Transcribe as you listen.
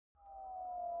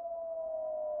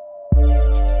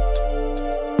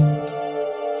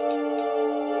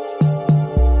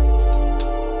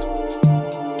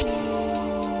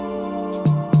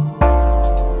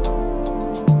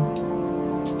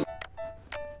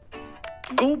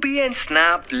Goby and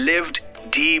Snap lived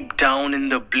deep down in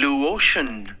the blue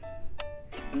ocean.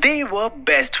 They were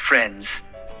best friends,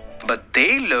 but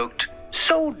they looked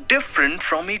so different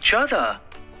from each other.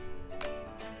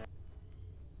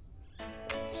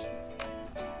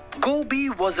 Goby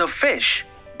was a fish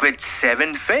with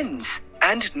 7 fins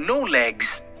and no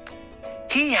legs.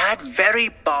 He had very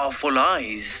powerful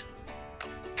eyes.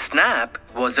 Snap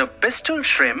was a pistol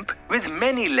shrimp with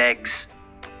many legs.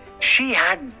 She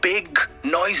had big,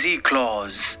 noisy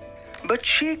claws, but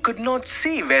she could not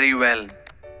see very well.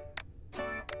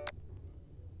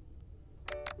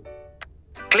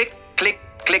 Click, click,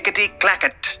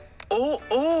 clickety-clacket. Oh,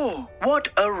 oh, what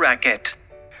a racket!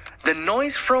 The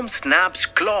noise from Snap's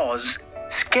claws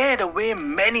scared away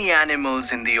many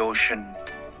animals in the ocean.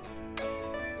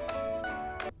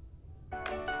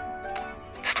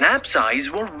 Snap's eyes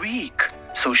were weak,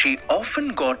 so she often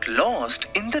got lost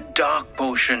in the dark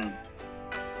ocean.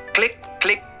 Click,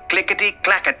 click,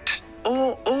 clickety-clacket.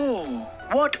 Oh, oh,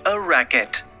 what a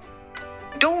racket!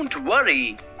 Don't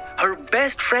worry, her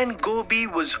best friend Goby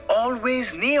was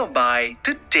always nearby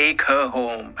to take her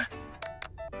home.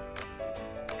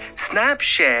 Snap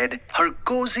shared her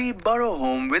cozy burrow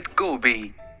home with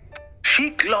Goby. She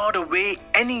clawed away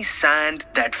any sand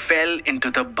that fell into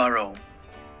the burrow.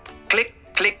 Click,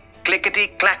 click,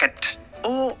 clickety-clacket.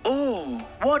 Oh, oh,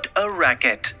 what a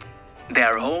racket!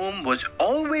 Their home was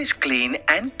always clean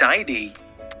and tidy.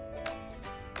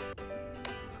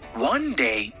 One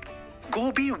day,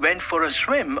 Goby went for a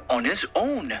swim on his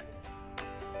own.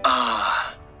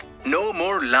 Ah, no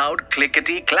more loud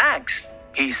clickety-clacks,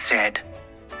 he said.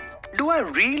 Do I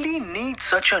really need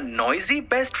such a noisy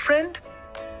best friend?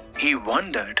 He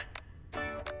wondered.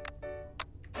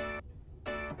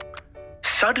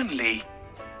 Suddenly,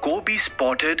 Goby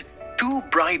spotted 2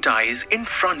 bright eyes in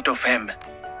front of him.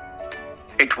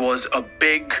 It was a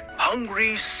big,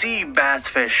 hungry sea bass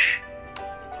fish.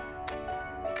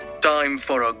 Time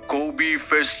for a Goby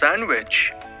fish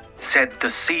sandwich, said the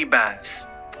sea bass.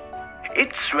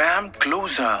 It swam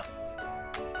closer.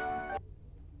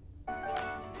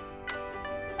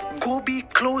 Goby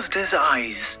closed his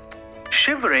eyes,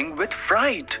 shivering with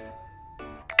fright.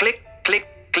 Click, click,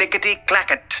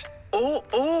 clickety-clacket. Oh,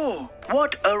 oh,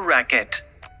 what a racket!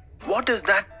 What is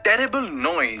that terrible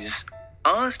noise?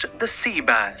 Asked the sea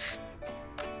bass.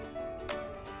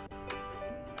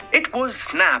 It was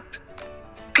Snap.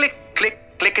 Click,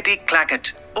 click,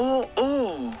 clickety-clacket. Oh,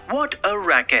 oh, what a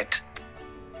racket!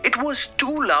 It was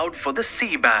too loud for the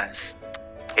sea bass.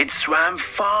 It swam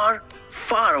far,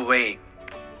 far away.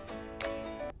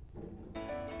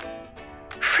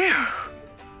 Phew!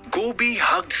 Goby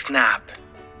hugged Snap.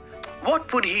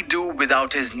 What would he do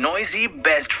without his noisy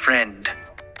best friend?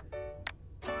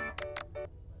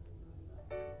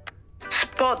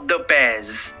 Spot the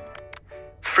pairs.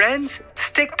 Friends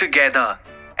stick together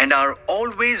and are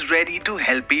always ready to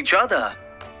help each other.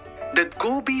 The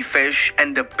Goby fish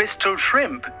and the pistol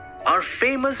shrimp are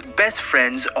famous best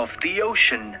friends of the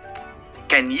ocean.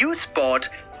 Can you spot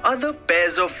other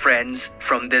pairs of friends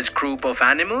from this group of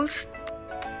animals?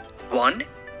 1.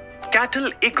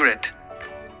 Cattle egret.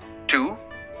 2.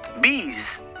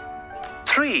 Bees.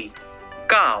 3.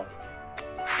 Cow.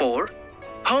 4.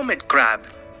 Hermit crab.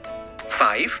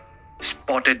 5.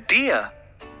 Spotted deer.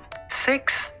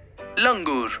 6.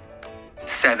 Langur.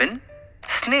 7.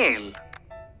 Snail.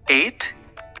 8.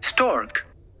 Stork.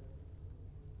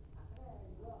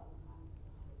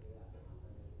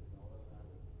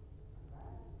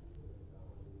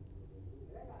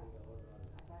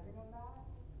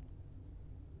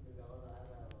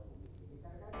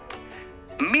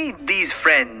 Meet these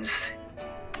friends.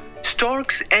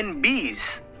 Storks and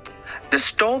bees. The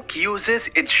stork uses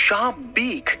its sharp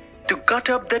beak to cut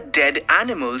up the dead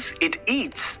animals it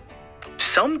eats.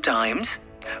 Sometimes,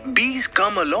 bees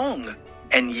come along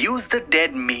and use the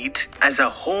dead meat as a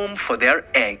home for their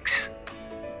eggs.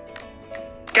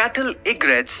 Cattle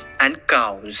egrets and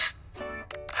cows.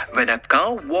 When a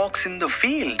cow walks in the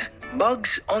field,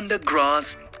 bugs on the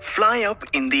grass fly up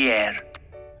in the air.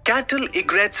 Cattle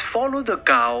egrets follow the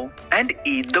cow and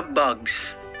eat the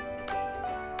bugs.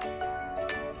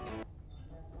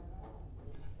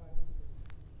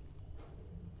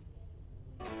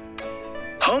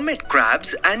 Hermit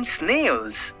crabs and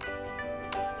snails.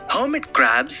 Hermit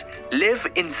crabs live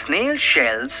in snail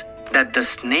shells that the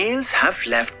snails have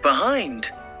left behind.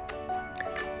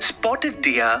 Spotted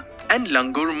deer and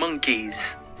langur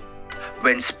monkeys.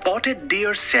 When spotted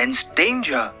deer sense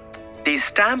danger, they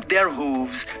stamp their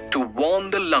hooves to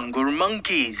warn the langur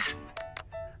monkeys.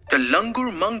 The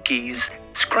langur monkeys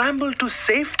scramble to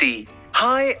safety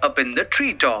high up in the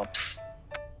treetops.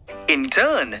 In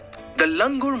turn, The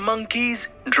langur monkeys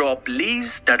drop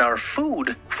leaves that are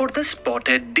food for the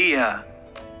spotted deer.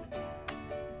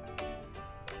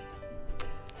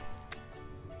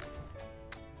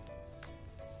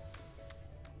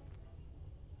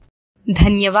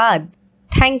 Dhanyavad.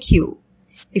 Thank you.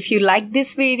 If you like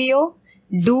this video,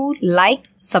 do like,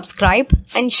 subscribe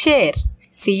and share.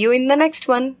 See you in the next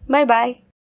one. Bye bye.